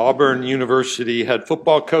Auburn University head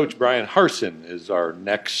football coach Bryan Harsin is our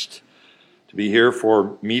next to be here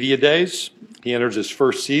for Media Days. He enters his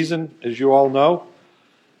first season, as you all know.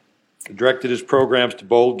 He directed his programs to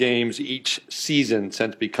bowl games each season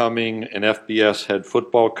since becoming an FBS head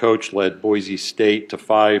football coach, led Boise State to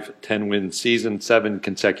 5 10-win seasons, 7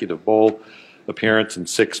 consecutive bowl appearances, and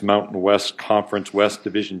 6 Mountain West Conference West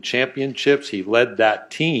Division championships. He led that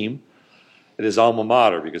team at his alma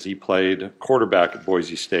mater because he played quarterback at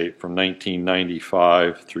Boise State from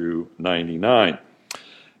 1995 through 99.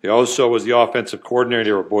 He also was the offensive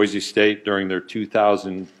coordinator at Boise State during their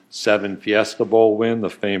 2007 Fiesta Bowl win, the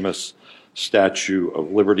famous Statue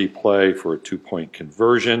of Liberty play for a 2-point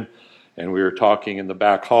conversion. And we were talking in the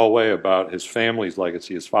back hallway about his family's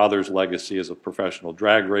legacy, his father's legacy as a professional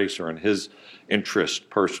drag racer, and his interest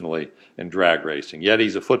personally in drag racing. Yet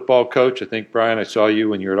he's a football coach. I think, Bryan, I saw you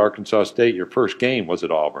when you were at Arkansas State. Your first game was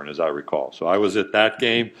at Auburn, as I recall. So I was at that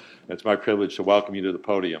game. It's my privilege to welcome you to the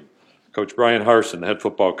podium. Coach Bryan Harsin, the head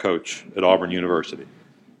football coach at Auburn University.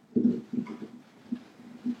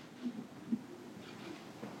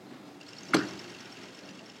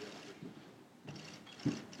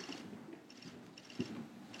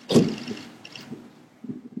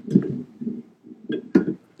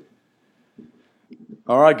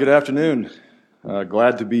 All right, good afternoon.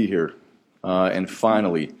 Glad to be here. And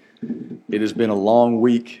finally, it has been a long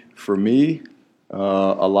week for me.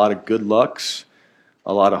 A lot of good lucks,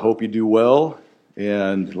 a lot of hope you do well.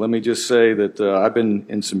 And let me just say that I've been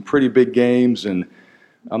in some pretty big games, and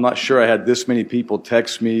I'm not sure I had this many people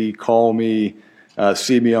text me, call me,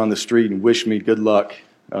 see me on the street, and wish me good luck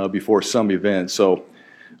before some event. So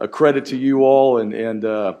a credit to you all, and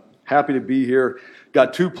happy to be here.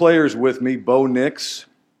 Got 2 players with me, Bo Nix,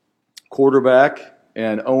 quarterback,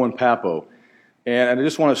 and Owen Papo. And I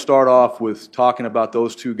just want to start off with talking about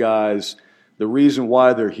those 2 guys, the reason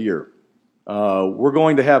why they're here. We're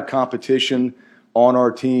going to have competition on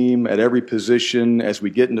our team at every position as we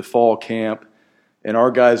get into fall camp, and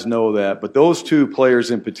our guys know that. But those 2 players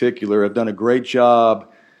in particular have done a great job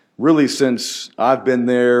really since I've been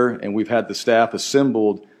there and we've had the staff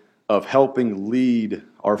assembled of helping lead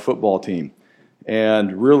our football team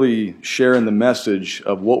and really sharing the message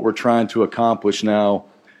of what we're trying to accomplish now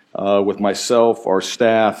with myself, our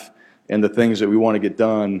staff, and the things that we want to get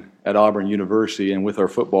done at Auburn University and with our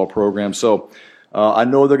football program. So I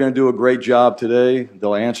know they're going to do a great job today.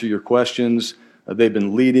 They'll answer your questions. They've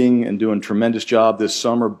been leading and doing a tremendous job this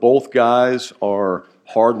summer. Both guys are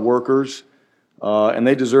hard workers, and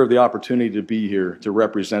they deserve the opportunity to be here to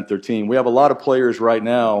represent their team. We have a lot of players right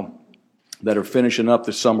now that are finishing up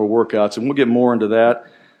the summer workouts, and we'll get more into that,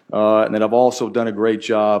 and that have also done a great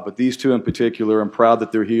job. But these 2 in particular, I'm proud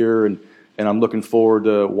that they're here, and I'm looking forward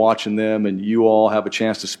to watching them, and you all have a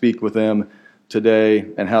chance to speak with them today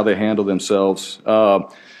and how they handle themselves.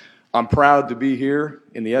 I'm proud to be here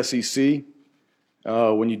in the SEC.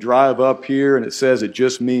 When you drive up here and it says it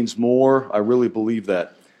just means more, I really believe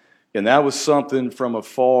that. And that was something from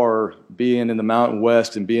afar, being in the Mountain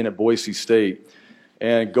West and being at Boise State.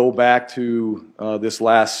 And go back to this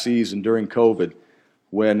last season during COVID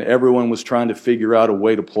when everyone was trying to figure out a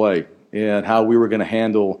way to play and how we were going to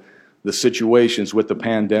handle the situations with the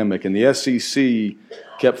pandemic. And the SEC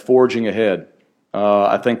kept forging ahead.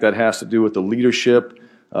 I think that has to do with the leadership,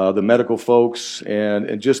 the medical folks,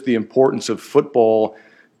 and just the importance of football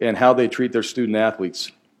and how they treat their student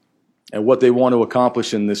athletes and what they want to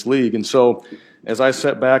accomplish in this league. And so as I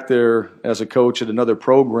sat back there as a coach at another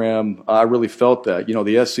program, I really felt that. You know,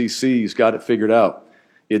 the SEC's got it figured out.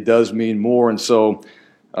 It does mean more. And so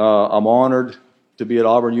I'm honored to be at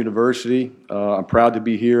Auburn University. I'm proud to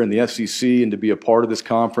be here in the SEC and to be a part of this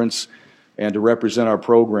conference and to represent our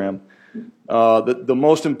program. The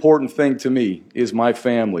most important thing to me is my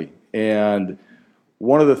family. And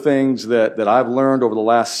one of the things that I've learned over the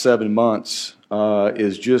last 7 months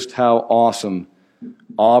is just how awesome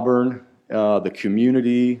Auburn, the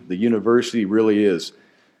community, the university really is.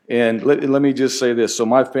 And let me just say this. So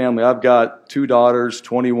my family, I've got 2 daughters,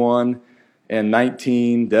 21 and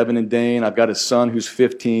 19, Devin and Dane. I've got a son who's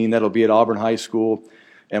 15. That'll be at Auburn High School.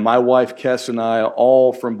 And my wife, Kess, and I are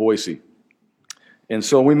all from Boise. And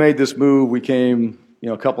so when we made this move, we came,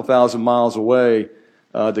 a couple thousand miles away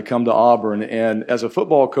to come to Auburn. And as a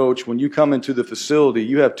football coach, when you come into the facility,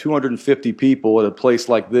 you have 250 people at a place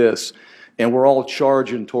like this, and we're all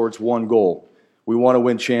charging towards one goal. We want to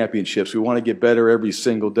win championships. We want to get better every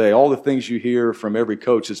single day. All the things you hear from every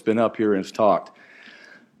coach that's been up here and has talked.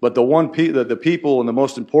 But the people and the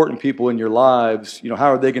most important people in your lives,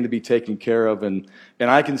 how are they going to be taken care of? And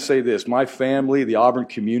I can say this, my family, the Auburn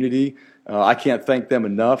community, I can't thank them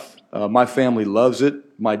enough. My family loves it.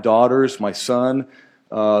 My daughters, my son,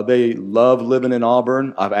 they love living in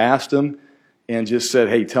Auburn. I've asked them and just said,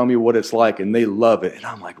 hey, tell me what it's like, and they love it. And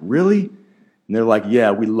I'm like, really? And they're like,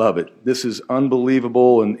 yeah, we love it. This is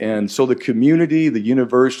unbelievable. And so the community, the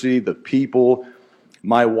university, the people,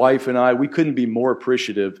 my wife and I, we couldn't be more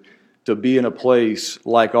appreciative to be in a place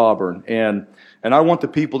like Auburn. And I want the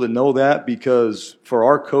people to know that, because for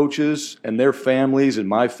our coaches and their families and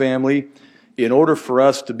my family, in order for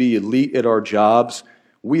us to be elite at our jobs,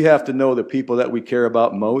 we have to know the people that we care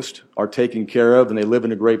about most are taken care of and they live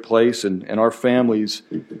in a great place. And our families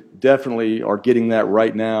definitely are getting that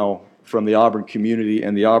right now from the Auburn community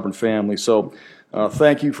and the Auburn family. So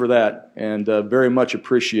thank you for that, and very much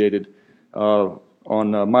appreciated on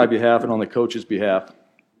my behalf and on the coach's behalf.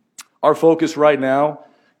 Our focus right now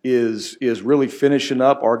is really finishing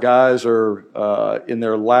up. Our guys are in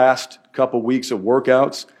their last couple weeks of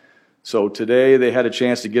workouts. So today they had a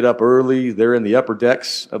chance to get up early. They're in the upper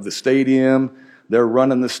decks of the stadium. They're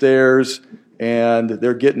running the stairs, and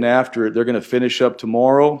they're getting after it. They're going to finish up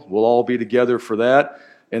tomorrow. We'll all be together for that.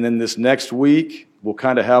 And then this next week, we'll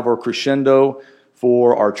kind of have our crescendo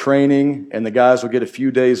for our training, and the guys will get a few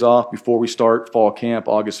days off before we start fall camp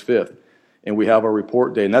August 5th. And we have our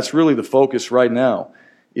report day. And that's really the focus right now,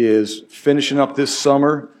 is finishing up this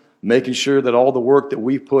summer, making sure that all the work that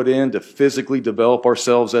we've put in to physically develop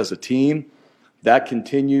ourselves as a team, that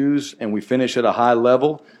continues and we finish at a high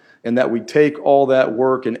level, and that we take all that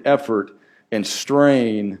work and effort and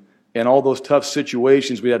strain and all those tough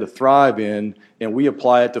situations we had to thrive in, and we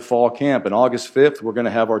apply it to fall camp. And August 5th, we're going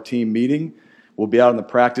to have our team meeting. We'll be out on the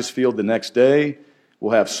practice field the next day.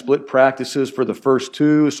 We'll have split practices for the first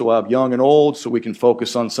two, so we'll have young and old, so we can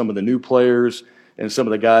focus on some of the new players and some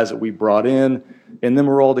of the guys that we brought in. And then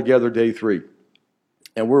we're all together day 3.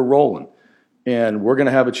 And we're rolling. And we're going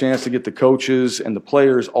to have a chance to get the coaches and the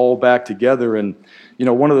players all back together. And, you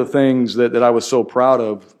know, one of the things that I was so proud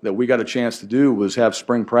of that we got a chance to do was have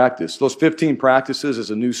spring practice. Those 15 practices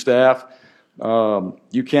as a new staff,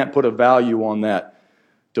 you can't put a value on that.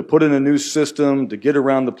 To put in a new system, to get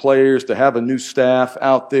around the players, to have a new staff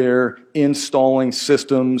out there installing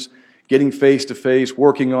systems, getting face-to-face,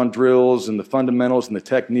 working on drills and the fundamentals and the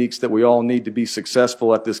techniques that we all need to be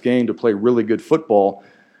successful at this game to play really good football,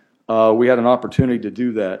 we had an opportunity to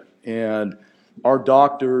do that. And our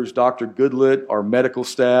doctors, Dr. Goodlett, our medical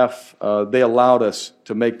staff, they allowed us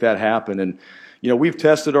to make that happen. And, you know, we've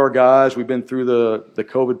tested our guys. We've been through the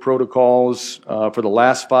COVID protocols for the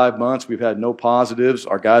last 5 months. We've had no positives.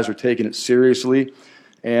 Our guys are taking it seriously.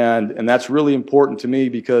 And that's really important to me,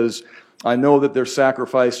 because I know that they're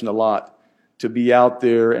sacrificing a lot to be out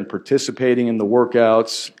there and participating in the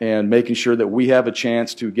workouts and making sure that we have a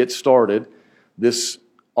chance to get started this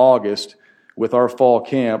August with our fall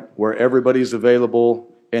camp, where everybody's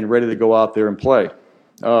available and ready to go out there and play.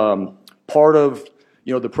 Part of,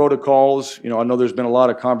 you know, the protocols, you know, I know there's been a lot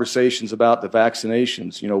of conversations about the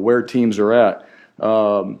vaccinations, you know, where teams are at.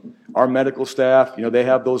 Our medical staff, you know, they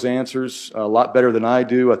have those answers a lot better than I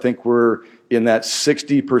do. I think we're in that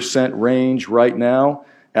 60% range right now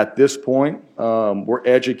at this point. We're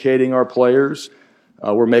educating our players.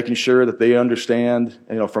 We're making sure that they understand,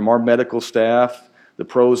 you know, from our medical staff, the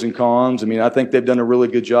pros and cons. I mean, I think they've done a really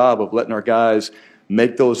good job of letting our guys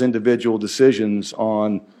make those individual decisions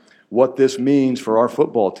on what this means for our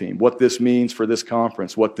football team, what this means for this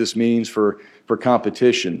conference, what this means for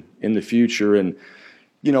competition in the future. And,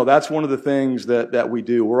 you know, that's one of the things that we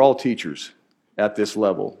do. We're all teachers at this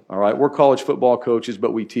level, all right? We're college football coaches,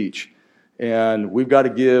 but we teach. And we've got to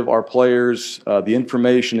give our players the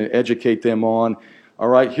information and educate them on, all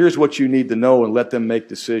right, here's what you need to know, and let them make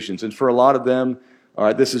decisions. And for a lot of them, all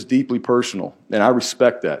right, this is deeply personal, and I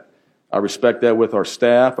respect that. I respect that with our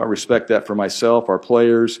staff. I respect that for myself, our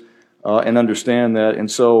players, and understand that. And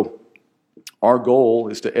so our goal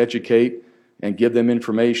is to educate and give them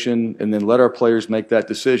information, and then let our players make that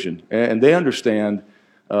decision. And they understand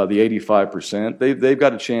the 85%. They've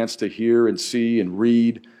got a chance to hear and see and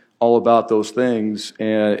read all about those things.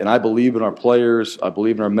 And I believe in our players. I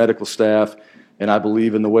believe in our medical staff. And I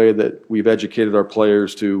believe in the way that we've educated our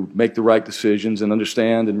players to make the right decisions and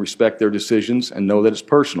understand and respect their decisions and know that it's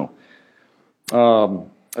personal.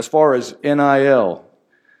 As far as NIL,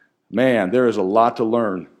 man, there is a lot to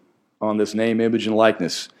learn on this name, image, and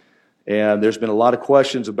likeness. And there's been a lot of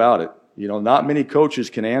questions about it. You know, not many coaches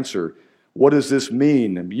can answer, what does this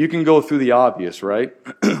mean? You can go through the obvious, right?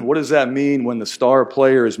 What does that mean when the star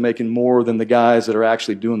player is making more than the guys that are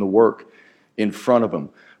actually doing the work in front of them?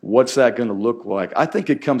 What's that going to look like? I think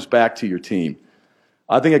it comes back to your team.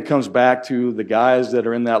 I think it comes back to the guys that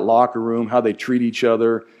are in that locker room, how they treat each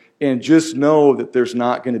other, and just know that there's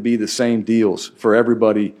not going to be the same deals for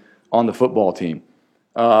everybody on the football team.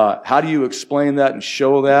 How do you explain that and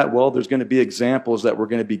show that? Well, there's going to be examples that we're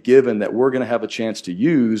going to be given that we're going to have a chance to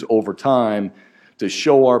use over time to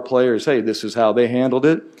show our players, hey, this is how they handled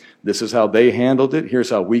it. This is how they handled it.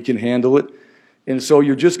 Here's how we can handle it. And so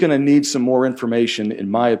you're just going to need some more information,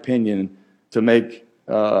 in my opinion, to make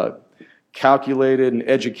calculated and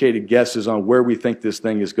educated guesses on where we think this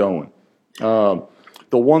thing is going. The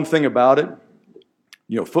one thing about it,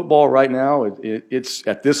 football right now, it's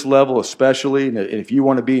at this level especially, and if you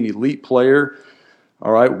want to be an elite player,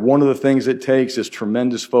 all right, one of the things it takes is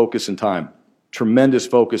tremendous focus and time. Tremendous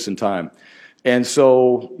focus and time. And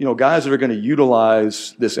so, guys that are going to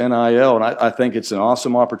utilize this NIL, and I think it's an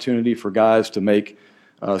awesome opportunity for guys to make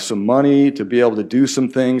some money, to be able to do some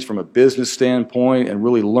things from a business standpoint and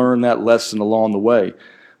really learn that lesson along the way.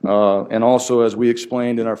 And also, as we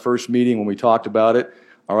explained in our first meeting when we talked about it,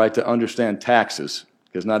 all right, to understand taxes,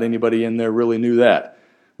 because not anybody in there really knew that.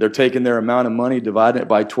 They're taking their amount of money, dividing it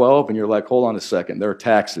by 12, and you're like, hold on a second, there are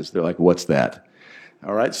taxes. They're like, what's that?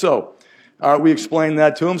 All right, so we explained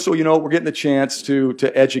that to them, so we're getting a chance to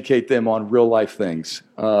educate them on real life things.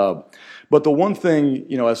 But the one thing,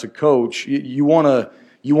 as a coach, you want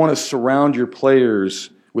to surround your players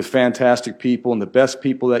with fantastic people and the best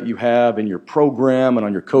people that you have in your program and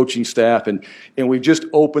on your coaching staff. And we've just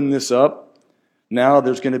opened this up. Now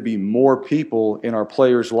there's going to be more people in our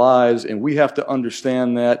players' lives, and we have to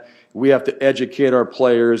understand that. We have to educate our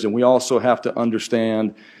players, and we also have to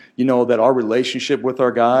understand, that our relationship with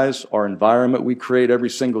our guys, our environment we create every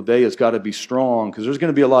single day has got to be strong, because there's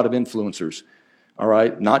going to be a lot of influencers, all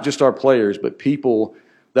right? Not just our players, but people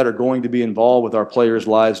that are going to be involved with our players'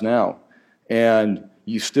 lives now. And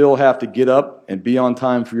you still have to get up and be on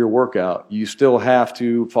time for your workout. You still have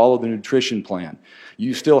to follow the nutrition plan.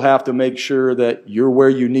 You still have to make sure that you're where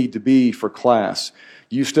you need to be for class.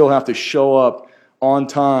 You still have to show up on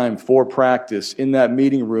time for practice in that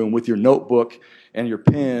meeting room with your notebook and your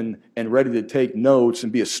pen and ready to take notes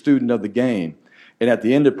and be a student of the game. And at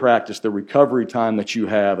the end of practice, the recovery time that you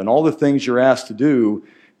have and all the things you're asked to do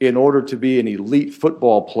in order to be an elite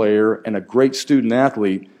football player and a great student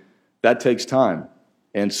athlete, that takes time.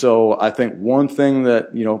 And so I think one thing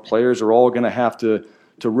that, players are all going to have to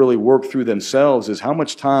really work through themselves is how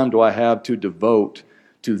much time do I have to devote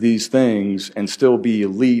to these things and still be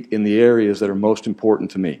elite in the areas that are most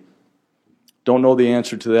important to me. Don't know the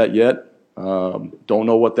answer to that yet. Don't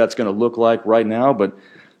know what that's going to look like right now. But,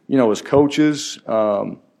 as coaches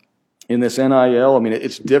in this NIL,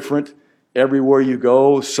 it's different everywhere you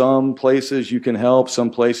go. Some places you can help, some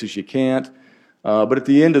places you can't. But at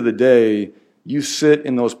the end of the day, you sit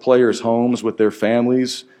in those players' homes with their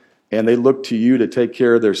families, and they look to you to take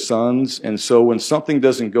care of their sons. And so when something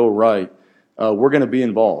doesn't go right, we're going to be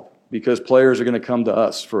involved because players are going to come to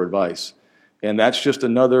us for advice. And that's just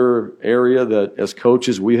another area that as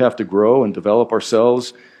coaches we have to grow and develop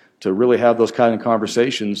ourselves to really have those kind of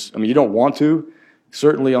conversations. You don't want to,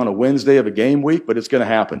 certainly on a Wednesday of a game week, but it's going to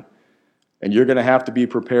happen. And you're going to have to be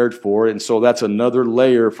prepared for it. And so that's another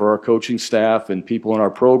layer for our coaching staff and people in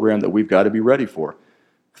our program that we've got to be ready for.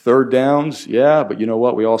 Third downs, yeah, but you know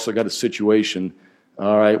what? We also got a situation,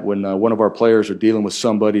 all right, when one of our players are dealing with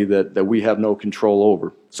somebody that we have no control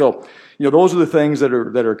over. So, those are the things that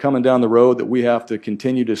are coming down the road that we have to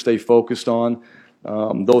continue to stay focused on.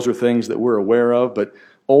 Those are things that we're aware of. But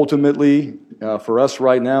ultimately, for us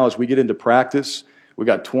right now, as we get into practice, we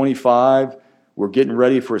got 25. We're getting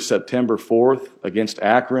ready for September 4th against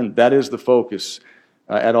Akron. That is the focus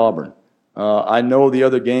at Auburn. I know the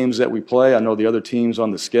other games that we play. I know the other teams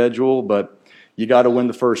on the schedule, but you got to win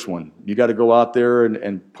the first one. You got to go out there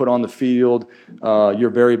and put on the field your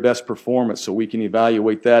very best performance so we can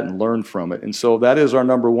evaluate that and learn from it. And so that is our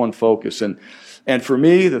number one focus. And for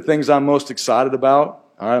me, the things I'm most excited about,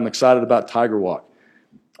 all right, I'm excited about Tiger Walk.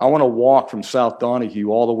 I want to walk from South Donahue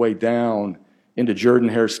all the way down into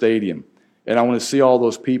Jordan-Hare Stadium. And I want to see all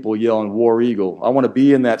those people yelling War Eagle. I want to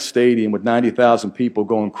be in that stadium with 90,000 people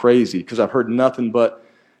going crazy because I've heard nothing but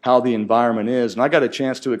how the environment is. And I got a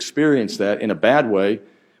chance to experience that in a bad way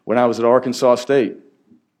when I was at Arkansas State.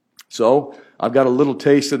 So I've got a little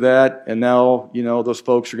taste of that, and now, those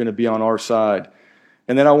folks are going to be on our side.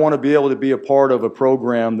 And then I want to be able to be a part of a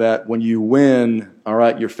program that when you win, all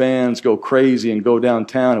right, your fans go crazy and go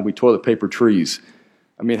downtown and we toilet paper trees.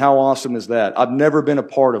 How awesome is that? I've never been a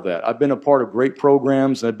part of that. I've been a part of great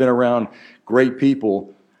programs, and I've been around great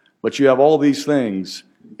people, but you have all these things.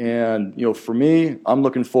 And, for me, I'm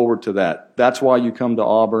looking forward to that. That's why you come to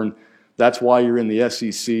Auburn. That's why you're in the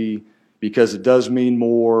SEC, because it does mean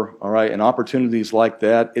more, all right? And opportunities like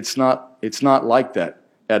that, it's not like that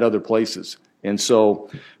at other places. And so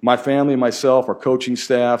my family, myself, our coaching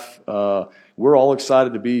staff, we're all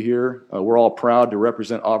excited to be here. We're all proud to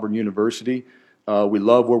represent Auburn University. We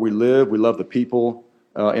love where we live. We love the people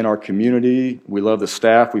in our community. We love the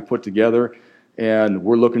staff we put together. And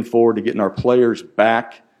we're looking forward to getting our players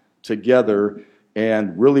back together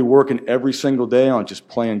and really working every single day on just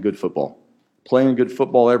playing good football. Playing good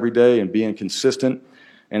football every day and being consistent.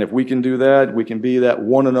 And if we can do that, we can be that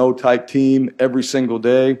 1-0 type team every single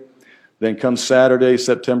day. Then come Saturday,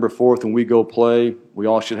 September 4th, when we go play, we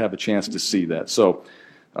all should have a chance to see that. So,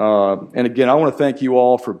 and again, I want to thank you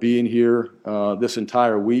all for being here this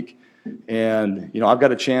entire week. And, I've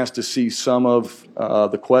got a chance to see some of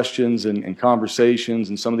the questions and conversations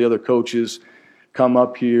and some of the other coaches come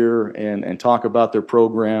up here and talk about their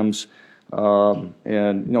programs.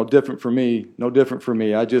 Different for me, no different for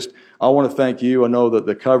me. I want to thank you. I know that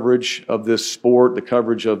the coverage of this sport, the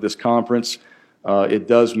coverage of this conference, it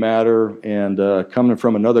does matter. And coming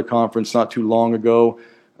from another conference not too long ago,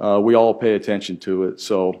 we all pay attention to it.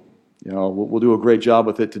 So, we'll do a great job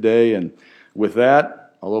with it today. And with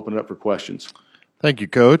that, I'll open it up for questions. Thank you,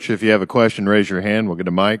 Coach. If you have a question, raise your hand. We'll get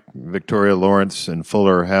a mic. Victoria, Lawrence, and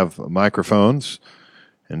Fuller have microphones.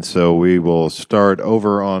 And so we will start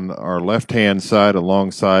over on our left-hand side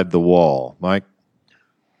alongside the wall. Mike?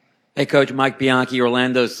 Hey, Coach. Mike Bianchi,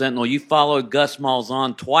 Orlando Sentinel. You followed Gus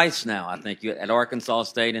Malzahn twice now, I think, at Arkansas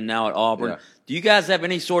State and now at Auburn. Yeah. Do you guys have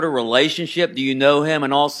any sort of relationship? Do you know him?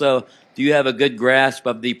 And also, do you have a good grasp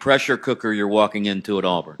of the pressure cooker you're walking into at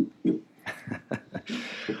Auburn?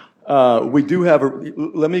 We do have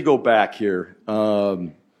let me go back here.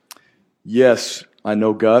 Yes, I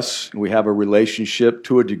know Gus. We have a relationship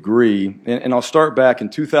to a degree. And I'll start back in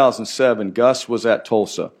 2007. Gus was at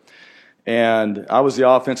Tulsa. And I was the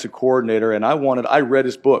offensive coordinator, and I read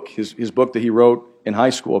his book, his book that he wrote in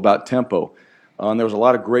high school about tempo. And there was a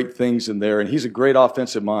lot of great things in there, and he's a great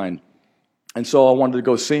offensive mind. And so I wanted to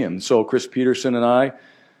go see him. So Chris Peterson and I,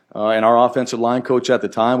 and our offensive line coach at the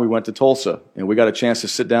time, we went to Tulsa, and we got a chance to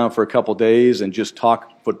sit down for a couple days and just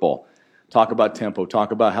talk football, talk about tempo,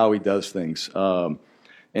 talk about how he does things.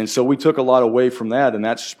 And so we took a lot away from that, and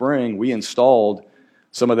that spring we installed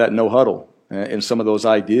some of that no-huddle and some of those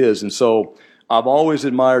ideas. And so I've always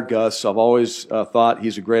admired Gus. I've always thought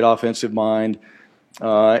he's a great offensive mind.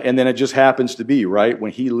 And then it just happens to be, right,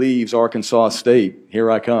 when he leaves Arkansas State,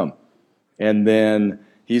 here I come. And then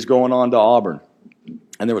he's going on to Auburn.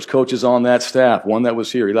 And there was coaches on that staff, one that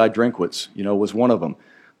was here, Eli Drinkwitz, was one of them.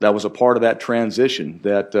 That was a part of that transition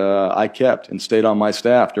that I kept and stayed on my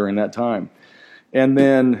staff during that time. And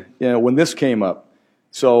then, when this came up,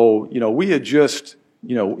 so, we had just,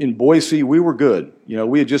 in Boise, we were good.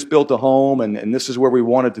 We had just built a home, and this is where we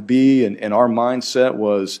wanted to be, and our mindset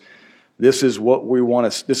was, this is what we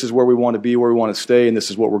want to, this is where we want to be, where we want to stay, and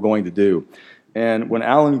this is what we're going to do. And when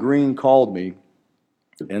Alan Green called me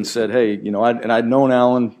and said, hey, I'd known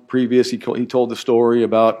Alan previous. He told the story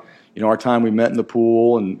about, our time we met in the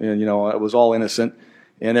pool, and it was all innocent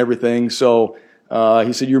and everything. So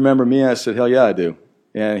he said, you remember me? I said, hell yeah, I do.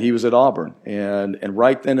 And he was at Auburn. And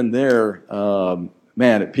right then and there,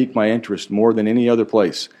 it piqued my interest more than any other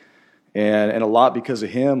place. And a lot because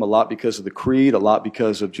of him, a lot because of the creed, a lot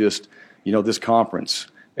because of just, this conference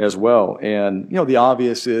as well. And, the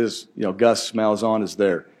obvious is, Gus Malzahn is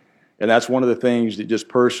there. And that's one of the things that just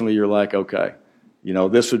personally you're like, okay,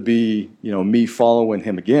 this would be, me following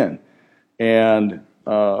him again. And,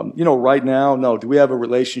 right now, no. Do we have a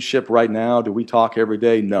relationship right now? Do we talk every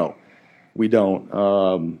day? No, we don't.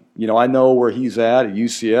 I know where he's at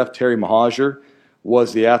UCF. Terry Mahajer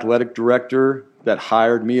was the athletic director that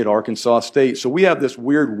hired me at Arkansas State. So we have this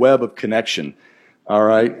weird web of connection, all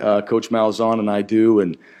right, Coach Malzahn and I do.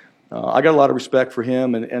 And I got a lot of respect for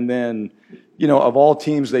him. And then, of all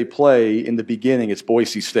teams they play in the beginning, it's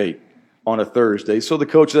Boise State on a Thursday. So the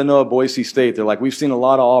coaches I know at Boise State, they're like, we've seen a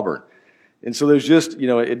lot of Auburn. And so there's just,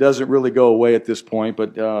 it doesn't really go away at this point.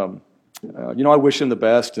 But, I wish him the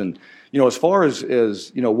best. And, as far as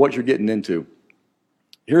what you're getting into,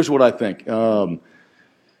 here's what I think.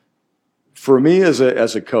 For me as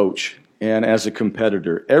a coach and as a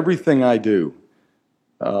competitor, everything I do,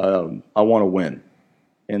 I want to win.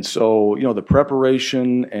 And so, the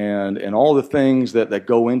preparation and all the things that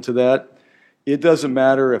go into that, it doesn't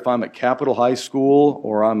matter if I'm at Capitol High School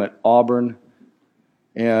or I'm at Auburn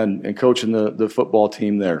and coaching the football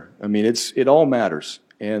team there. I mean, it all matters.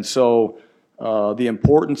 And so the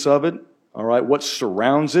importance of it, all right, what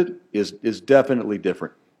surrounds it is definitely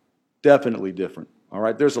different. Definitely different. All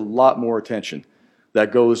right, there's a lot more attention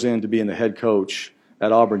that goes into being the head coach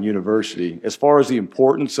at Auburn University. As far as the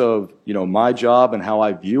importance of, my job and how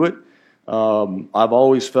I view it, I've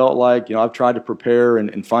always felt like, I've tried to prepare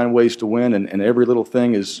and find ways to win, and every little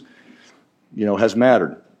thing is, has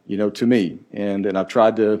mattered, to me. And I've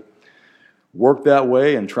tried to work that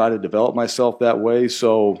way and try to develop myself that way.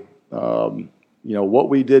 So, what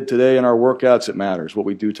we did today in our workouts, it matters. What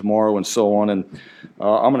we do tomorrow and so on. And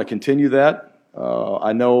I'm going to continue that.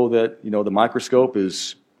 I know that, the microscope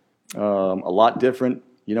is a lot different,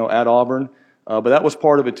 at Auburn. But that was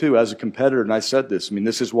part of it, too, as a competitor. And I said this.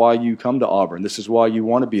 This is why you come to Auburn. This is why you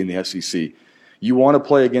want to be in the SEC. You want to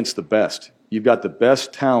play against the best. You've got the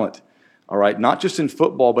best talent, all right, not just in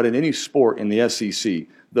football, but in any sport in the SEC.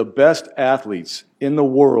 The best athletes in the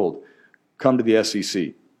world come to the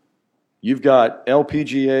SEC. You've got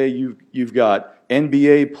LPGA, you've got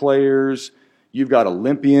NBA players, you've got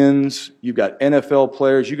Olympians, you've got NFL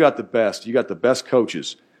players, you got the best. You got the best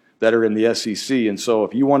coaches that are in the SEC. And so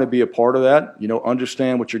if you want to be a part of that,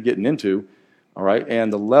 understand what you're getting into, all right,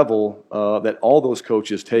 and the level that all those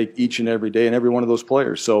coaches take each and every day and every one of those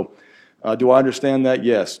players. So do I understand that?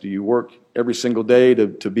 Yes. Do you work every single day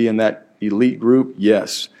to be in that elite group?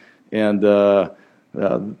 Yes. And the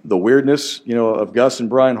weirdness, of Gus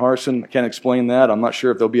and Bryan Harsin, I can't explain that. I'm not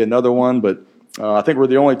sure if there'll be another one, but I think we're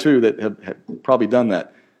the only two that have probably done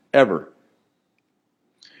that ever.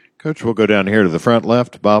 Coach, we'll go down here to the front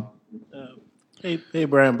left. Bob? Hey,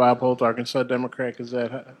 Brian. Bob Holt, Arkansas Democrat. Is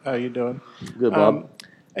that how you doing? Good, Bob.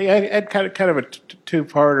 I had kind of a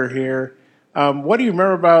two-parter here. What do you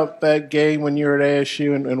remember about that game when you were at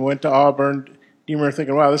ASU and went to Auburn? Do you remember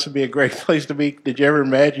thinking, wow, this would be a great place to be? Did you ever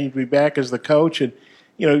imagine you'd be back as the coach? And,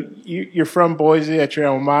 you're from Boise at your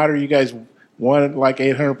alma mater. You guys won like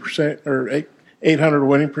 800% or 800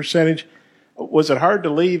 winning percentage. Was it hard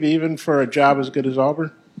to leave even for a job as good as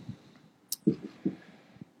Auburn?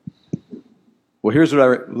 Well, here's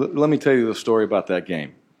what let me tell you the story about that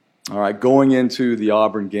game. All right, going into the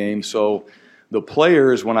Auburn game, so the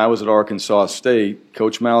players, when I was at Arkansas State,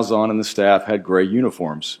 Coach Malzahn and the staff had gray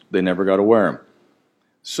uniforms. They never got to wear them.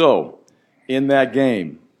 So in that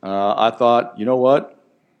game, I thought, you know what?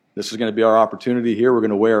 This is going to be our opportunity here. We're going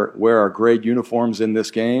to wear our gray uniforms in this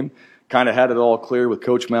game. Kind of had it all clear with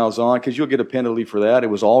Coach Malzahn because you'll get a penalty for that. It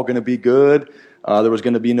was all going to be good. There was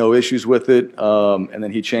going to be no issues with it. And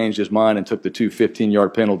then he changed his mind and took the two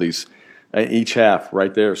 15-yard penalties each half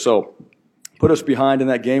right there. So put us behind in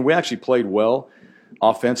that game. We actually played well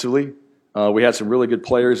offensively. We had some really good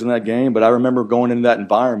players in that game. But I remember going into that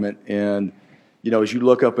environment and, as you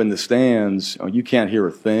look up in the stands, you can't hear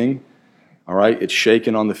a thing. All right, it's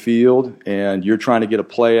shaking on the field, and you're trying to get a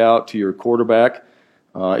play out to your quarterback.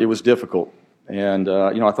 It was difficult. And,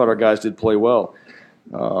 I thought our guys did play well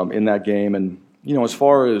in that game. And, as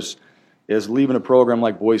far as leaving a program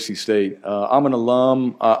like Boise State, I'm an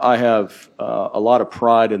alum. I have a lot of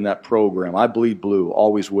pride in that program. I bleed blue,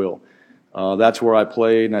 always will. That's where I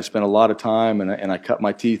played, and I spent a lot of time, and I cut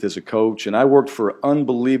my teeth as a coach. And I worked for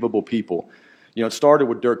unbelievable people. It started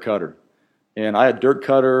with Dirk Cutter. And I had Dirk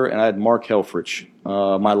Cutter and I had Mark Helfrich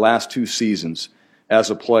my last two seasons as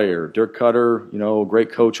a player. Dirk Cutter,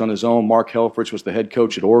 great coach on his own. Mark Helfrich was the head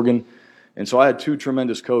coach at Oregon. And so I had two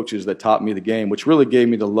tremendous coaches that taught me the game, which really gave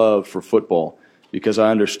me the love for football because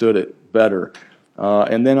I understood it better.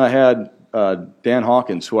 And then I had Dan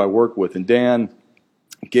Hawkins, who I worked with. And Dan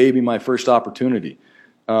gave me my first opportunity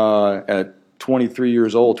at 24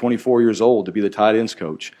 years old, to be the tight ends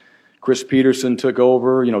coach. Chris Peterson took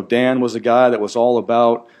over. Dan was a guy that was all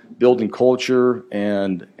about building culture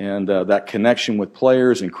and that connection with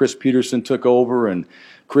players. And Chris Peterson took over, and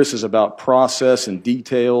Chris is about process and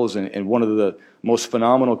details and one of the most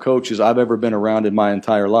phenomenal coaches I've ever been around in my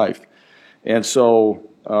entire life. And so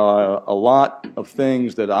a lot of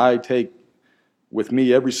things that I take with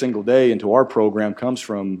me every single day into our program comes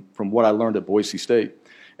from what I learned at Boise State.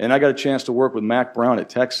 And I got a chance to work with Mack Brown at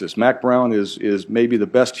Texas. Mack Brown is maybe the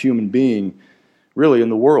best human being really in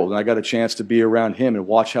the world. And I got a chance to be around him and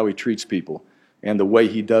watch how he treats people and the way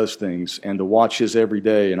he does things and to watch his every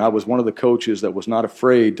day. And I was one of the coaches that was not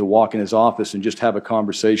afraid to walk in his office and just have a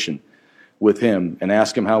conversation with him and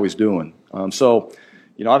ask him how he's doing. So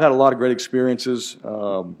I've had a lot of great experiences.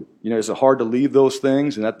 It's hard to leave those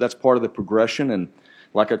things, and that's part of the progression. And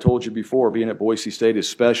like I told you before, being at Boise State is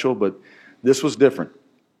special, but this was different.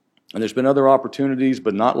 And there's been other opportunities,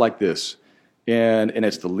 but not like this. And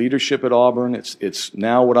it's the leadership at Auburn. It's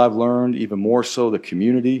now what I've learned, even more so the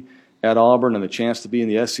community at Auburn and the chance to be in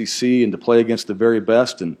the SEC and to play against the very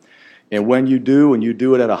best. And when you do, and you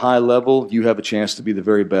do it at a high level, you have a chance to be the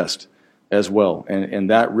very best as well. And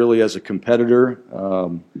that really, as a competitor,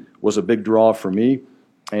 was a big draw for me.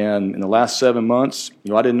 And in the last 7 months,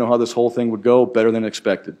 I didn't know how this whole thing would go, better than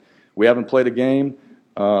expected. We haven't played a game.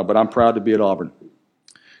 but I'm proud to be at Auburn.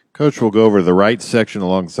 Coach will go over the right section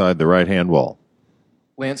alongside the right-hand wall.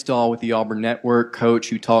 Lance Dahl with the Auburn Network.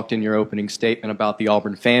 Coach, you talked in your opening statement about the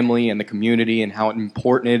Auburn family and the community and how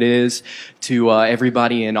important it is to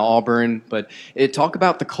everybody in Auburn. But talk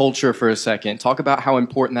about the culture for a second. Talk about how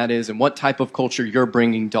important that is and what type of culture you're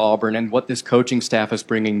bringing to Auburn and what this coaching staff is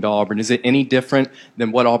bringing to Auburn. Is it any different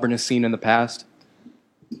than what Auburn has seen in the past?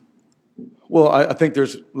 Well, I think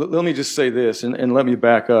let me just say this, and let me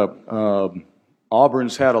back up.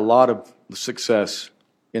 Auburn's had a lot of success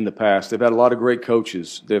in the past. They've had a lot of great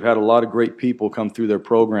coaches. They've had a lot of great people come through their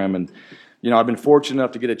program. And, I've been fortunate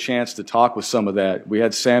enough to get a chance to talk with some of that. We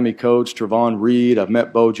had Sammy Coates, Trevon Reed. I've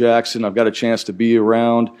met Bo Jackson. I've got a chance to be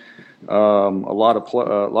around a lot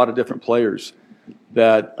of different players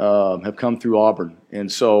that have come through Auburn. And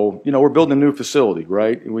so, we're building a new facility,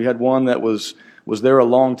 right? We had one that was there a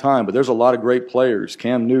long time, but there's a lot of great players,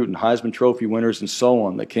 Cam Newton, Heisman Trophy winners, and so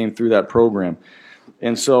on, that came through that program.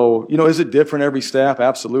 And so, is it different every staff?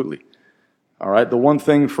 Absolutely. All right. The one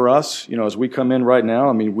thing for us, as we come in right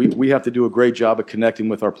now, we have to do a great job of connecting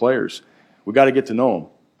with our players. We got to get to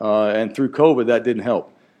know them. And through COVID, that didn't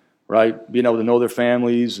help, right? Being able to know their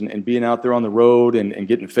families and being out there on the road and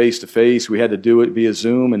getting face to face. We had to do it via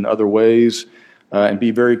Zoom and other ways and be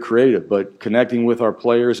very creative. But connecting with our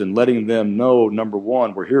players and letting them know, number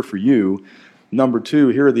one, we're here for you. Number two,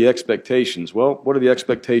 here are the expectations. Well, what are the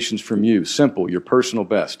expectations from you? Simple, your personal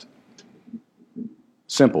best.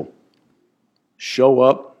 Simple. Show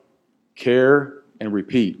up, care, and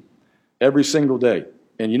repeat every single day.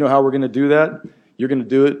 And you know how we're going to do that? You're going to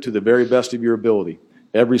do it to the very best of your ability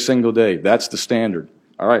every single day. That's the standard.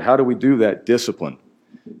 All right, how do we do that? Discipline.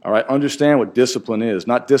 All right, understand what discipline is.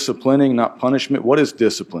 Not disciplining, not punishment. What is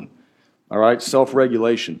discipline? All right,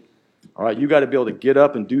 self-regulation. All right, you got to be able to get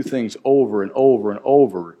up and do things over and over and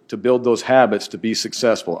over to build those habits to be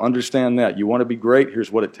successful. Understand that. You want to be great?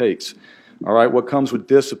 Here's what it takes. All right, what comes with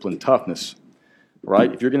discipline? Toughness. All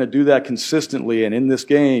right, if you're going to do that consistently and in this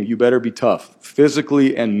game, you better be tough,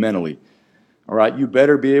 physically and mentally. All right, you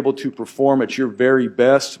better be able to perform at your very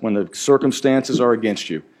best when the circumstances are against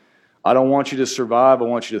you. I don't want you to survive. I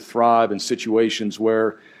want you to thrive in situations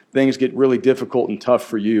where things get really difficult and tough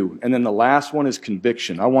for you. And then the last one is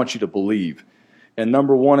conviction. I want you to believe. And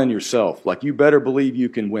number one, in yourself. Like, you better believe you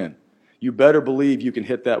can win. You better believe you can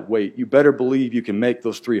hit that weight. You better believe you can make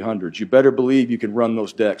those 300s. You better believe you can run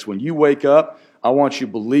those decks. When you wake up, I want you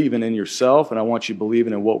believing in yourself, and I want you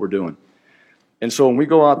believing in what we're doing. And so when we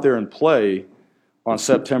go out there and play on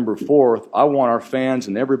September 4th, I want our fans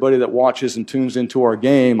and everybody that watches and tunes into our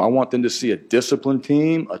game, I want them to see a disciplined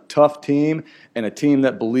team, a tough team, and a team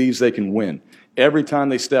that believes they can win every time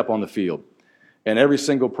they step on the field and every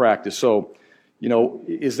single practice. So,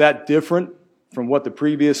 is that different from what the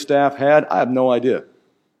previous staff had? I have no idea.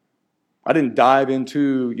 I didn't dive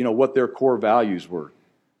into, what their core values were.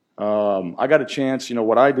 I got a chance,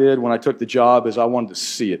 what I did when I took the job is I wanted to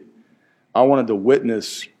see it. I wanted to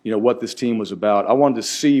witness, what this team was about. I wanted to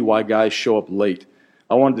see why guys show up late.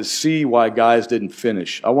 I wanted to see why guys didn't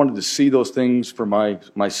finish. I wanted to see those things for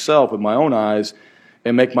myself with my own eyes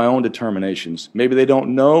and make my own determinations. Maybe they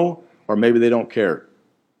don't know or maybe they don't care.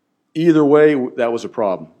 Either way, that was a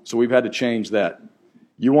problem. So we've had to change that.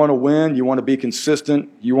 You want to win. You want to be consistent.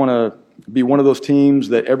 You want to be one of those teams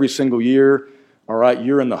that every single year, all right,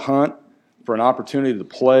 you're in the hunt for an opportunity to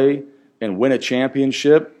play and win a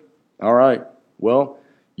championship. All right, well,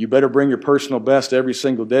 you better bring your personal best every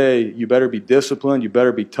single day. You better be disciplined. You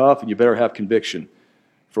better be tough, and you better have conviction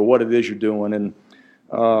for what it is you're doing. And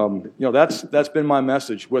that's been my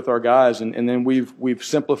message with our guys. And then we've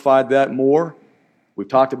simplified that more. We've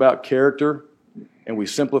talked about character, and we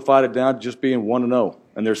simplified it down to just being 1-0.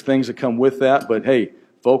 And there's things that come with that, but hey,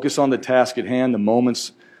 focus on the task at hand, the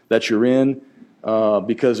moments that you're in,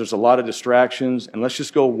 because there's a lot of distractions, and let's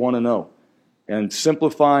just go 1-0. And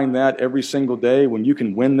simplifying that every single day, when you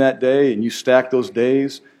can win that day and you stack those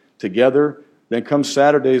days together, then come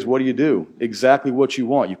Saturdays, what do? Exactly what you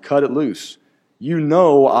want. You cut it loose.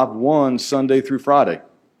 I've won Sunday through Friday.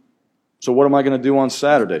 So what am I going to do on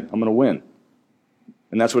Saturday? I'm going to win.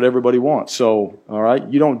 And that's what everybody wants. So, all right,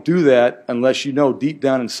 you don't do that unless you know deep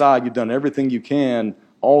down inside you've done everything you can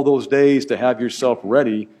all those days to have yourself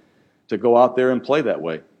ready to go out there and play that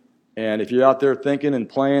way. And if you're out there thinking and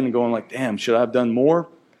playing and going like, damn, should I have done more?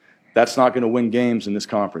 That's not going to win games in this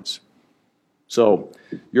conference. So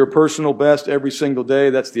your personal best every single day,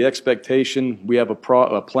 that's the expectation. We have a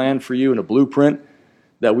plan for you and a blueprint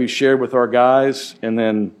that we've shared with our guys. And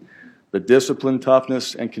then the discipline,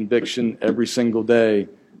 toughness, and conviction every single day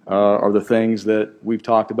are the things that we've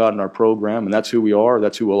talked about in our program, and that's who we are,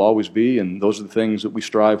 that's who we'll always be, and those are the things that we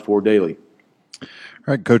strive for daily. All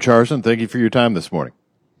right, Coach Harsin, thank you for your time this morning.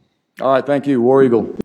 All right, thank you. War Eagle.